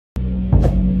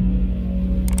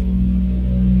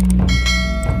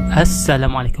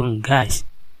Assalamualaikum guys,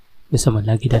 bersama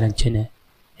lagi dalam channel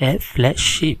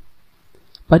Exflagship.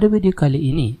 Pada video kali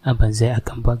ini, Abang Zaid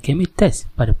akan buat gaming test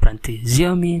pada peranti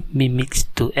Xiaomi Mi Mix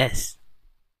 2S.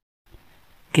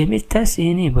 Gaming test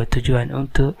ini bertujuan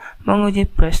untuk menguji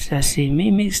prestasi Mi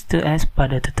Mix 2S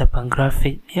pada tetapan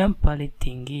grafik yang paling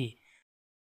tinggi.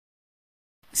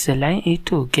 Selain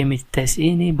itu, gaming test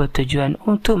ini bertujuan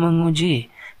untuk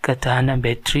menguji ketahanan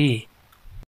bateri.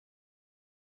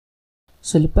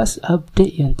 Selepas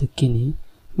update yang terkini,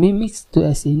 Mi Mix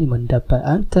 2S ini mendapat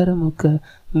antarmuka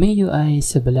MIUI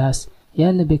 11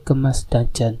 yang lebih kemas dan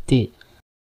cantik.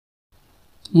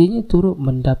 Ianya turut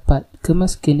mendapat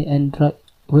kemas kini Android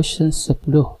version 10.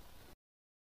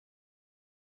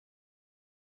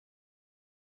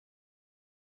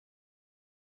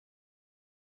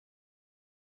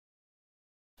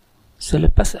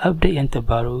 Selepas update yang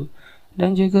terbaru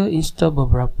dan juga install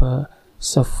beberapa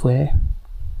software,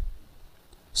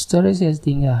 storage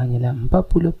SD hanyalah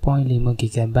 40.5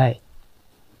 GB,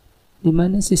 di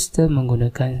mana sistem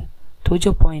menggunakan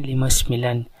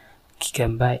 7.59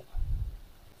 GB.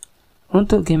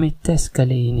 Untuk gaming test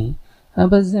kali ini,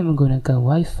 Abang Zaid menggunakan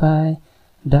Wi-Fi,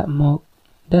 dark mode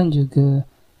dan juga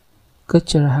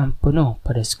kecerahan penuh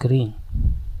pada skrin.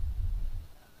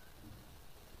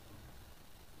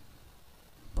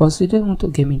 Prosedur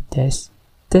untuk gaming test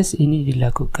ini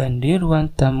dilakukan di ruang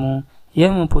tamu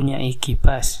yang mempunyai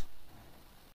kipas,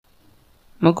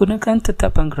 menggunakan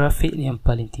tetapan grafik yang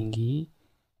paling tinggi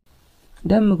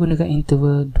dan menggunakan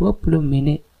interval 20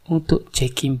 minit untuk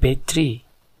checking bateri.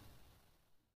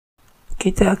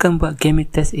 Kita akan buat gaming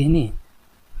test ini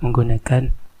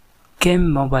menggunakan game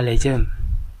Mobile Legends.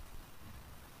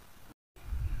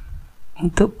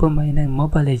 Untuk permainan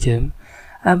Mobile Legends,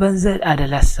 Abang Zaid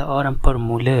adalah seorang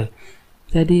pemula,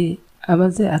 jadi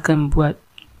Abang Zaid akan buat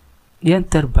yang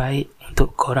terbaik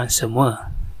untuk korang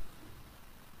semua.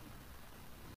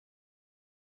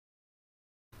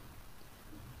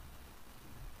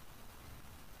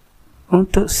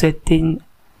 Untuk setting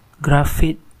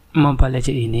grafik Mobile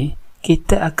Legends ini,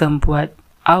 kita akan buat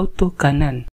auto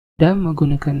kanan dan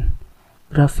menggunakan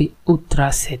grafik ultra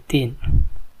setting.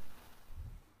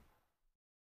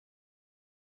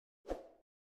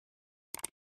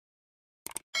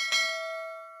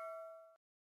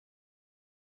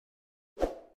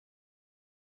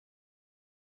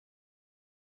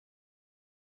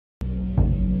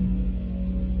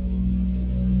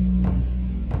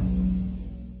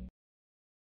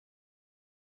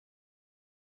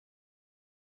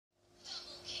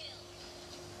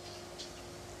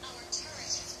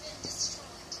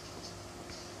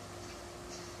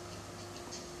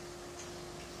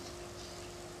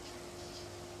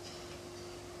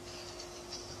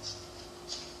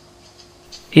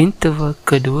 Interval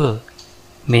kedua,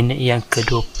 minit yang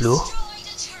ke-20,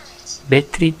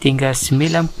 bateri tinggal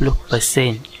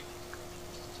 90%.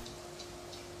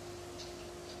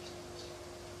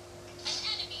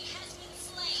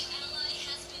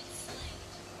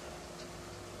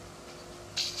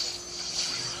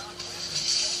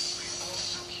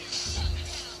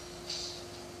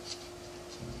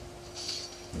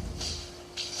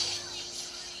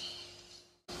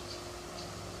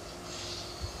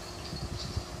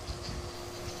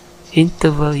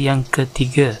 Interval yang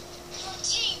ketiga,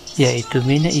 iaitu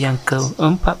minit yang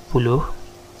ke-40,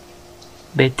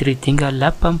 bateri tinggal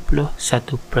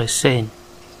 81%.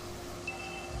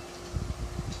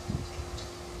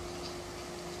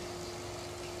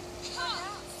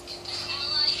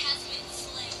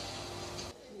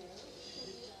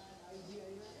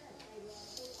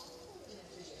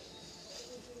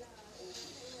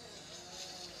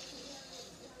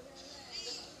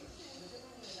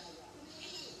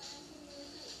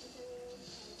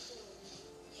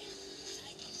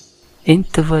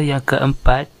 Interval yang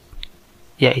keempat,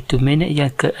 iaitu minit yang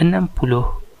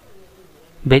ke-60,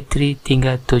 bateri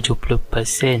tinggal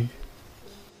 70%.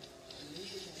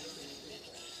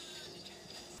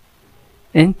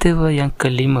 Interval yang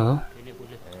kelima,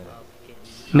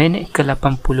 minit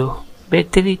ke-80,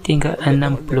 bateri tinggal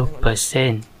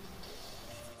 60%.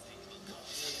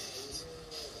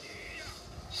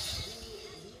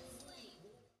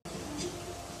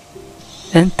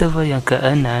 Interval yang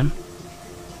ke-6,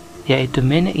 iaitu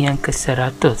minit yang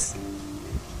ke-100,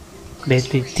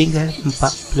 bateri tinggal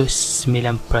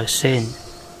 49%.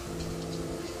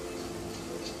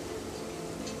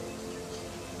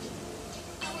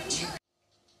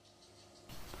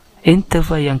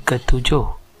 Interval yang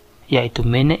ke-7, iaitu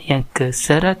minit yang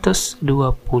ke-120,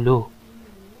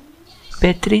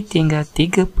 bateri tinggal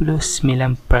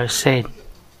 39%.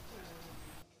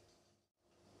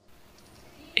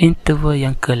 Interval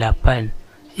yang ke-8,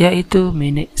 iaitu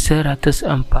minit 140.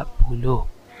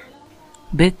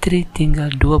 Bateri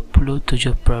tinggal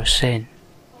 27%.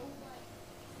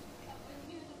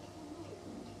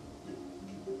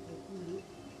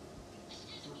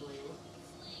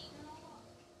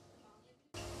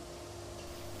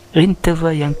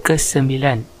 Interval yang ke-9,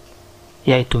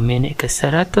 iaitu minit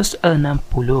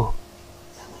ke-160.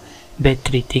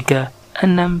 Bateri tinggal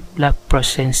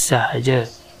 16%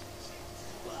 sahaja.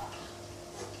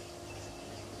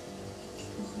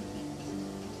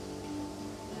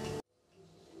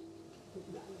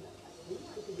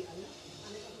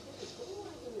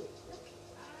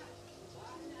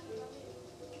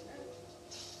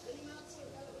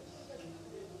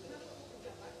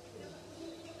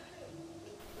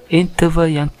 Interval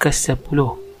yang ke-10,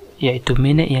 iaitu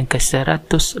minit yang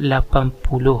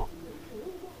ke-180.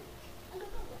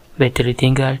 Bateri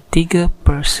tinggal 3%.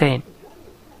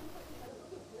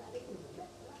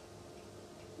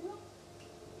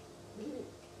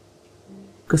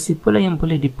 Kesimpulan yang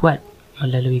boleh dibuat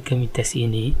melalui gaming test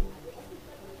ini: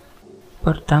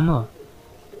 pertama,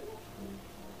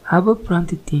 haba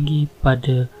peranti tinggi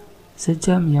pada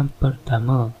sejam yang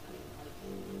pertama.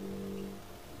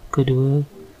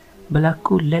 Kedua,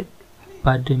 berlaku lag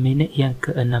pada minit yang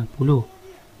ke-60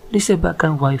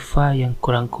 disebabkan Wi-Fi yang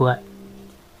kurang kuat.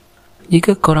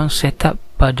 Jika korang setup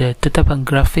pada tetapan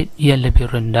grafik yang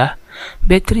lebih rendah,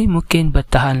 bateri mungkin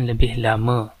bertahan lebih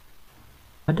lama.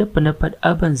 Pada pendapat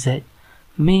Abang Z,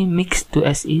 Mi Mix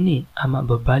 2S ini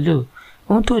amat berbaloi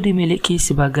untuk dimiliki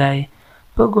sebagai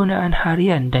penggunaan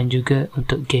harian dan juga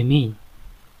untuk gaming.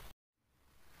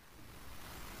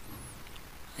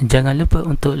 Jangan lupa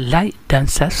untuk like dan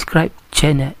subscribe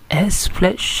channel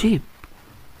Exflagship.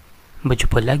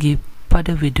 Berjumpa lagi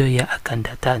pada video yang akan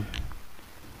datang.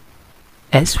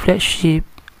 Exflagship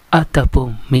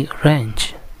ataupun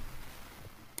midrange.